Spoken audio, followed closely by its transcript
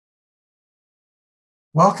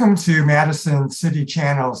Welcome to Madison City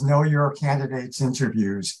Channel's Know Your Candidates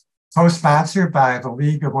interviews, co-sponsored by the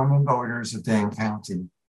League of Women Voters of Dane County.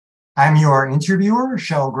 I'm your interviewer,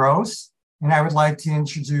 Shell Gross, and I would like to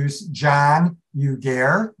introduce John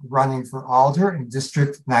Guequierre, running for Alder in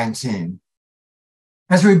District 19.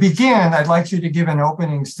 As we begin, I'd like you to give an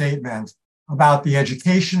opening statement about the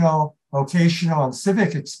educational, vocational, and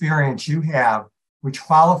civic experience you have, which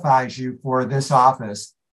qualifies you for this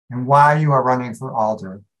office, and why you are running for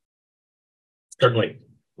Alder. Certainly.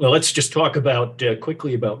 Well, let's just talk about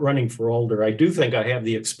quickly about running for Alder. I do think I have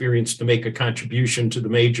the experience to make a contribution to the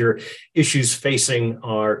major issues facing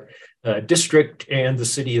our district and the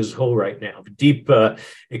city as a whole right now. Deep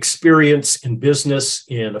experience in business,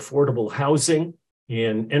 in affordable housing,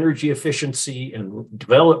 in energy efficiency and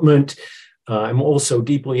development. I'm also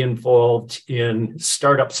deeply involved in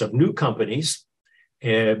startups of new companies,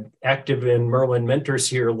 active in Merlin Mentors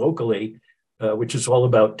here locally, which is all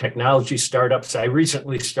about technology startups. I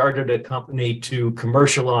recently started a company to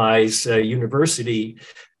commercialize university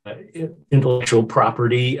intellectual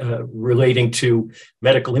property relating to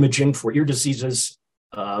medical imaging for ear diseases.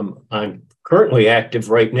 I'm currently active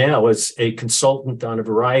right now as a consultant on a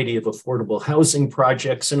variety of affordable housing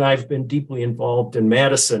projects, and I've been deeply involved in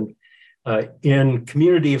Madison. In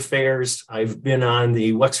community affairs, I've been on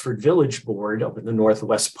the Wexford Village Board up in the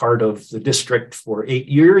northwest part of the district for 8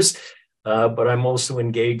 years, but I'm also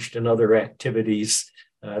engaged in other activities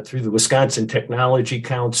through the Wisconsin Technology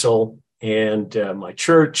Council and my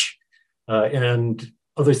church, and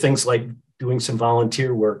other things like doing some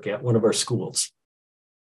volunteer work at one of our schools.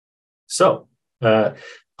 So,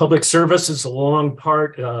 public service is a long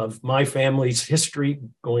part of my family's history,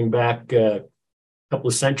 going back couple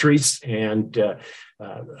of centuries, and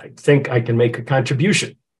I think I can make a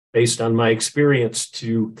contribution based on my experience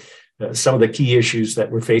to some of the key issues that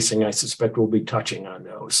we're facing. I suspect we'll be touching on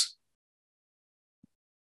those.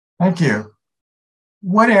 Thank you.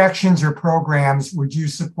 What actions or programs would you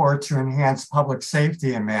support to enhance public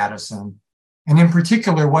safety in Madison? And in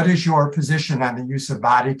particular, what is your position on the use of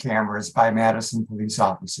body cameras by Madison police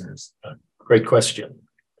officers? Great question.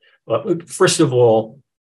 Well, first of all,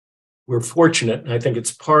 we're fortunate, and I think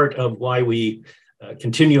it's part of why we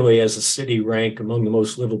continually as a city rank among the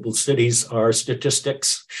most livable cities. Our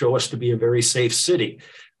statistics show us to be a very safe city.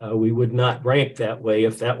 We would not rank that way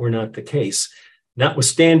if that were not the case.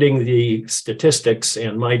 Notwithstanding the statistics,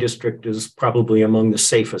 and my district is probably among the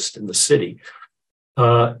safest in the city,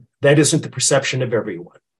 that isn't the perception of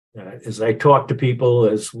everyone. As I talk to people,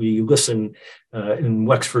 as we listen in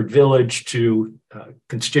Wexford Village to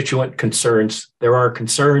constituent concerns, there are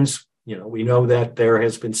concerns. You know, we know that there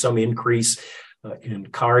has been some increase in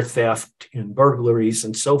car theft, in burglaries,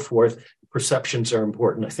 and so forth. Perceptions are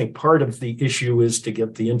important. I think part of the issue is to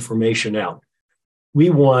get the information out. We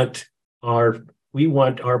want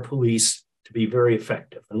our police to be very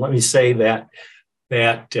effective. And let me say that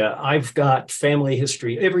I've got family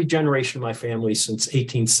history. Every generation of my family since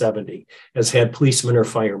 1870 has had policemen or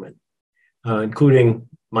firemen, including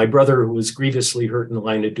my brother, who was grievously hurt in the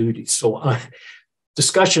line of duty. So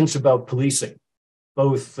discussions about policing,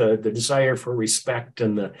 both the desire for respect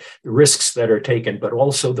and the risks that are taken, but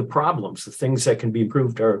also the problems, the things that can be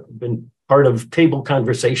improved, have been part of table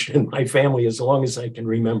conversation in my family as long as I can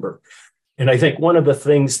remember. And I think one of the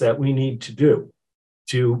things that we need to do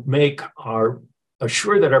to make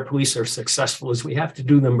assure that our police are successful is we have to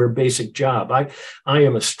do them their basic job. I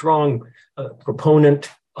am a strong proponent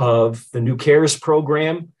of the new CARES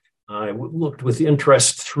program. I looked with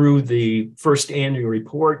interest through the first annual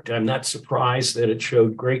report. I'm not surprised that it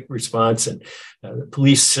showed great response, and the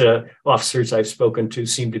police officers I've spoken to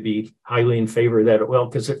seem to be highly in favor of that,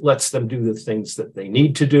 because it lets them do the things that they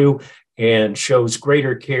need to do and shows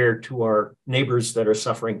greater care to our neighbors that are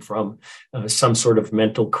suffering from some sort of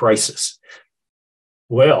mental crisis.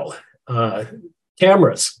 Well,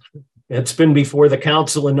 cameras. It's been before the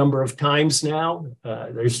council a number of times now.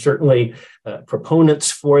 There's certainly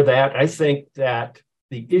proponents for that. I think that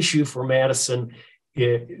the issue for Madison,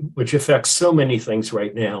 which affects so many things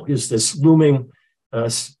right now, is this looming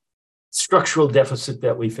structural deficit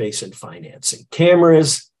that we face in financing.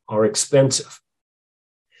 Cameras are expensive.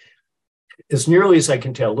 As nearly as I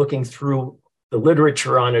can tell, looking through the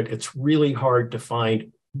literature on it, it's really hard to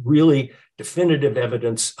find really definitive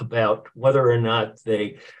evidence about whether or not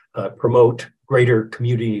they promote greater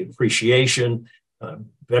community appreciation,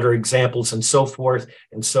 better examples, and so forth.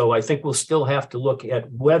 And so I think we'll still have to look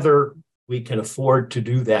at whether we can afford to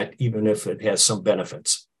do that, even if it has some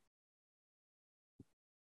benefits.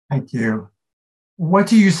 Thank you. What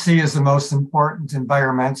do you see as the most important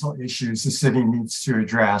environmental issues the city needs to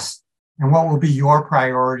address? And what will be your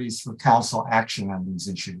priorities for council action on these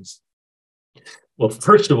issues? Well,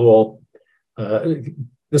 first of all,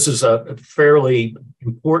 this is a fairly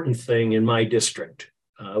important thing in my district.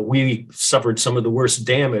 We suffered some of the worst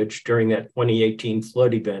damage during that 2018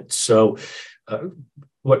 flood event. So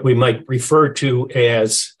what we might refer to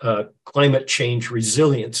as climate change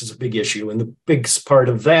resilience is a big issue. And the biggest part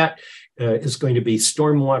of that is going to be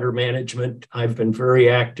stormwater management. I've been very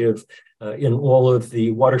active in all of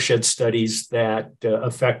the watershed studies that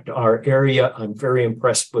affect our area. I'm very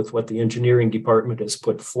impressed with what the engineering department has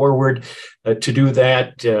put forward to do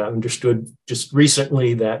that. Understood just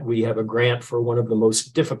recently that we have a grant for one of the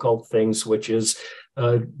most difficult things, which is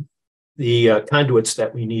the conduits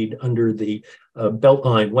that we need under the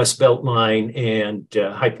Beltline, West Beltline and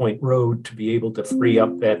High Point Road to be able to free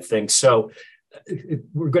up that thing. So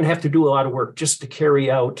we're going to have to do a lot of work just to carry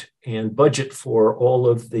out and budget for all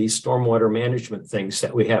of the stormwater management things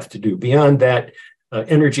that we have to do. Beyond that,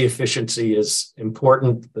 energy efficiency is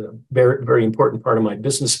important. A very, very important part of my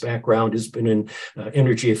business background has been in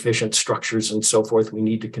energy efficient structures and so forth. We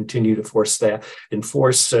need to continue to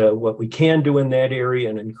enforce what we can do in that area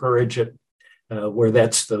and encourage it where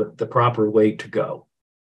that's the proper way to go.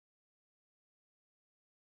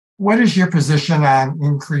 What is your position on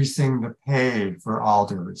increasing the pay for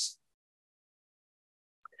alders?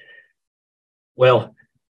 Well,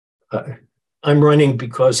 I'm running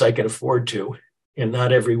because I can afford to, and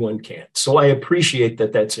not everyone can. So I appreciate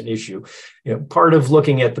that that's an issue. You know, part of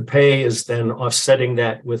looking at the pay is then offsetting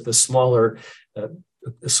that with a smaller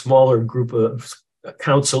group of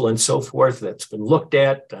council and so forth that's been looked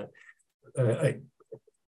at.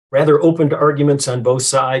 Rather open to arguments on both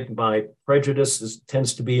sides. My prejudice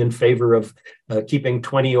tends to be in favor of keeping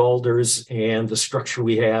 20 alders and the structure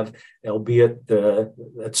we have, albeit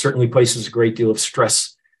that certainly places a great deal of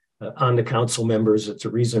stress on the council members. It's a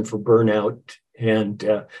reason for burnout. And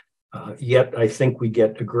yet I think we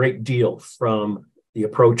get a great deal from the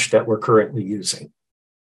approach that we're currently using.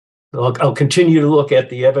 I'll continue to look at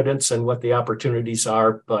the evidence and what the opportunities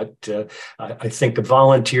are, but I think a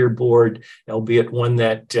volunteer board, albeit one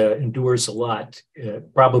that endures a lot,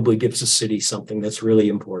 probably gives the city something that's really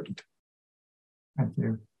important. Thank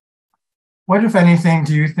you. What, if anything,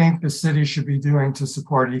 do you think the city should be doing to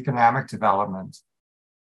support economic development?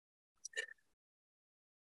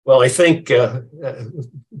 Well, I think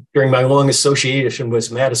during my long association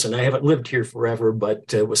with Madison, I haven't lived here forever,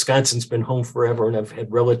 but Wisconsin's been home forever, and I've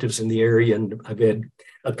had relatives in the area, and I've had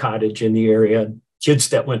a cottage in the area, kids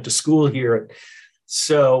that went to school here.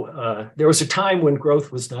 So there was a time when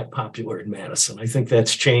growth was not popular in Madison. I think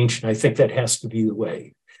that's changed, and I think that has to be the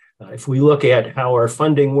way. If we look at how our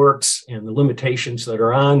funding works and the limitations that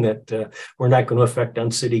are on that we're not going to affect on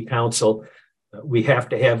city council, we have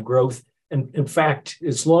to have growth. And in fact,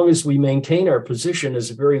 as long as we maintain our position as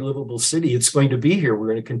a very livable city, it's going to be here. We're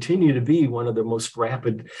going to continue to be one of the most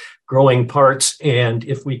rapid growing parts. And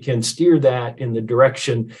if we can steer that in the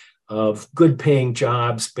direction of good paying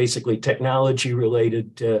jobs, basically technology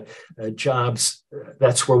related jobs,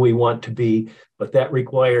 that's where we want to be. But that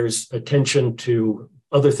requires attention to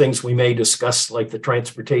other things we may discuss, like the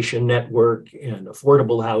transportation network and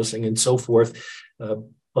affordable housing and so forth.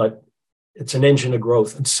 But it's an engine of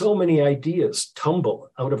growth, and so many ideas tumble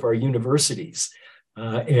out of our universities.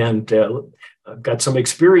 And I've got some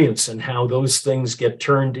experience in how those things get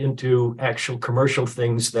turned into actual commercial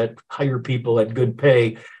things that hire people at good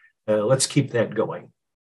pay. Let's keep that going.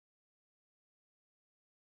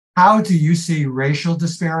 How do you see racial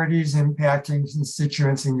disparities impacting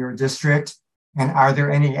constituents in your district? And are there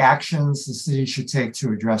any actions the city should take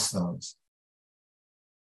to address those?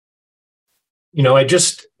 You know,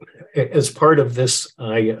 as part of this,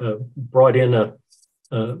 I brought in the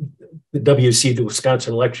WC, the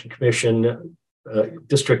Wisconsin Election Commission,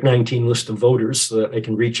 District 19 list of voters so that I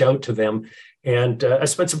can reach out to them. And I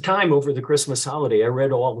spent some time over the Christmas holiday. I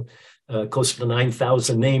read all close to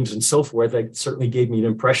 9,000 names and so forth. That certainly gave me an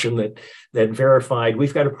impression that verified.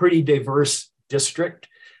 We've got a pretty diverse district,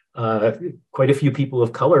 quite a few people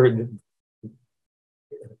of color,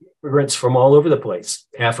 immigrants from all over the place,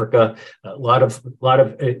 Africa, a lot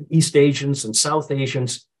of East Asians and South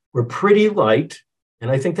Asians. We're pretty light,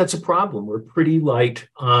 and I think that's a problem. We're pretty light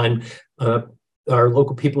on our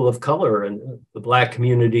local people of color and the Black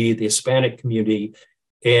community, the Hispanic community.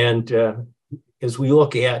 And as we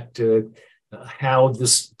look at how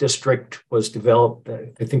this district was developed,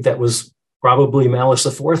 I think that was probably malice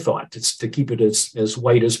aforethought. It's to keep it as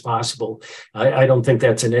white as possible. I don't think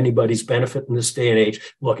that's in anybody's benefit in this day and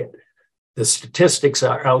age. Look, the statistics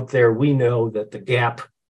are out there. We know that the gap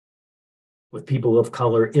with people of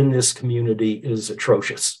color in this community is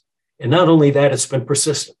atrocious. And not only that, it's been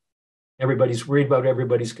persistent. Everybody's worried about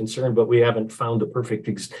everybody's concerned, but we haven't found the perfect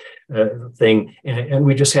thing. And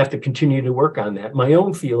we just have to continue to work on that. My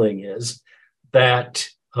own feeling is that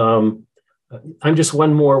I'm just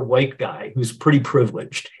one more white guy who's pretty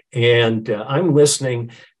privileged. And I'm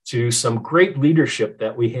listening to some great leadership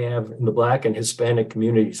that we have in the Black and Hispanic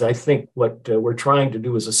communities. I think what we're trying to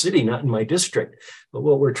do as a city, not in my district, but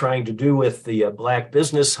what we're trying to do with the Black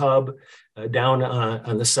Business Hub down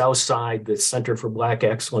on the south side, the Center for Black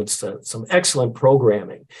Excellence, some excellent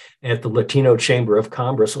programming at the Latino Chamber of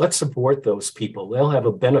Commerce. Let's support those people. They'll have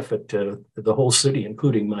a benefit to the whole city,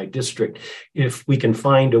 including my district, if we can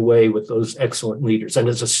find a way with those excellent leaders. And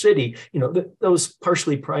as a city, those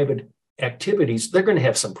partially private activities, they're going to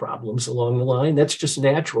have some problems along the line. That's just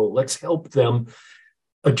natural. Let's help them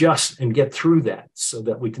adjust and get through that so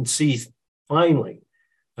that we can see finally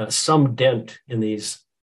some dent in these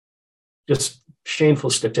just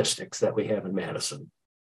shameful statistics that we have in Madison.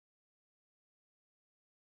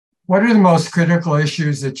 What are the most critical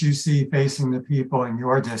issues that you see facing the people in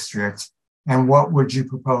your district, and what would you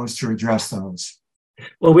propose to address those?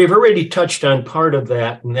 Well, we've already touched on part of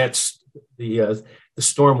that, and that's the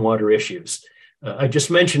stormwater issues. I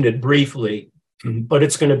just mentioned it briefly, but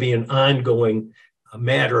it's going to be an ongoing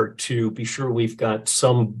matter to be sure we've got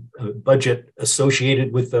some budget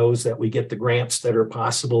associated with those, that we get the grants that are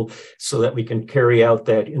possible so that we can carry out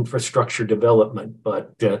that infrastructure development.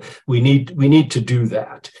 But we need to do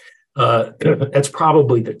that. That's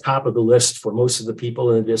probably the top of the list for most of the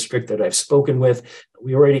people in the district that I've spoken with.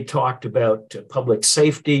 We already talked about public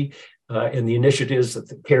safety and the initiatives that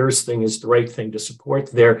the CARES thing is the right thing to support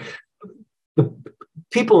there. The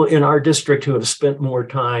people in our district who have spent more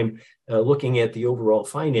time looking at the overall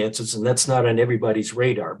finances, and that's not on everybody's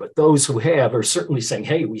radar, but those who have are certainly saying,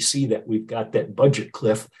 hey, we see that we've got that budget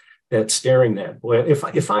cliff that's staring that. Boy,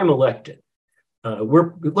 if I'm elected,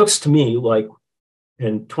 it looks to me like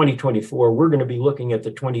in 2024, we're going to be looking at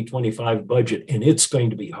the 2025 budget, and it's going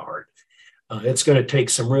to be hard. It's going to take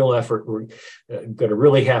some real effort. We're going to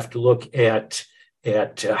really have to look at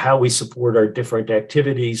how we support our different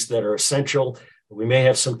activities that are essential. We may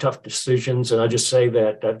have some tough decisions, and I'll just say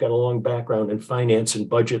that I've got a long background in finance and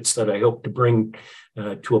budgets that I hope to bring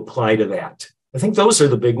to apply to that. I think those are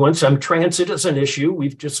the big ones. Transit is an issue.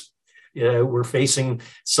 We're facing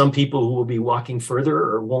some people who will be walking further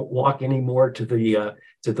or won't walk anymore to the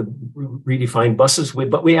redefined buses.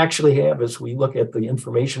 But we actually have, as we look at the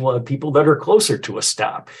information, a lot of people that are closer to a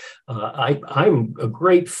stop. I'm a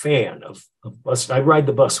great fan of bus. I ride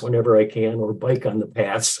the bus whenever I can, or bike on the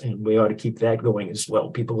paths, and we ought to keep that going as well.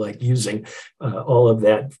 People like using all of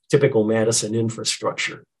that typical Madison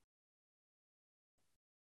infrastructure.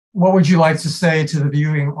 What would you like to say to the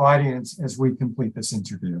viewing audience as we complete this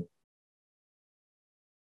interview?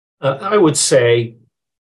 I would say,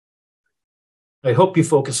 I hope you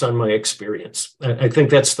focus on my experience. I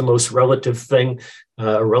think that's the most relevant thing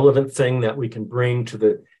that we can bring to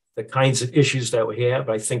the kinds of issues that we have.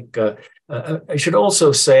 I think I should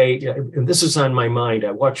also say, and this is on my mind,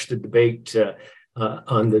 I watched the debate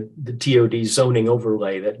on the TOD zoning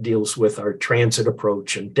overlay that deals with our transit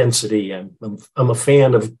approach and density. I'm a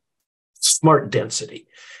fan of smart density.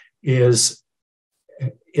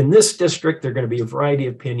 In this district, there are going to be a variety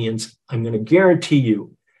of opinions. I'm going to guarantee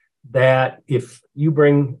you that if you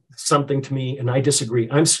bring something to me and I disagree,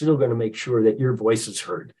 I'm still going to make sure that your voice is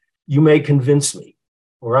heard. You may convince me,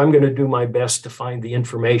 or I'm going to do my best to find the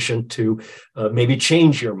information to maybe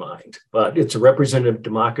change your mind. But it's a representative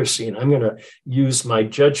democracy, and I'm going to use my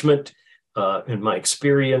judgment and my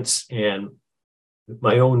experience and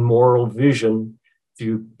my own moral vision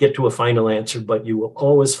to get to a final answer. But you will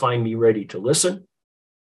always find me ready to listen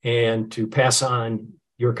and to pass on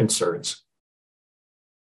your concerns.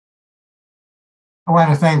 I want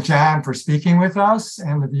to thank John for speaking with us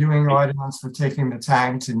and the viewing audience for taking the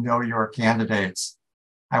time to know your candidates.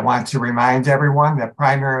 I want to remind everyone that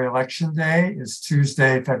primary election day is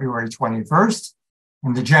Tuesday, February 21st,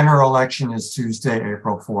 and the general election is Tuesday,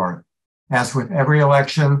 April 4th. As with every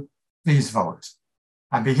election, please vote.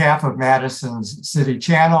 On behalf of Madison's City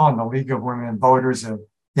Channel and the League of Women Voters of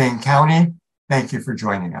Dane County, thank you for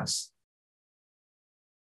joining us.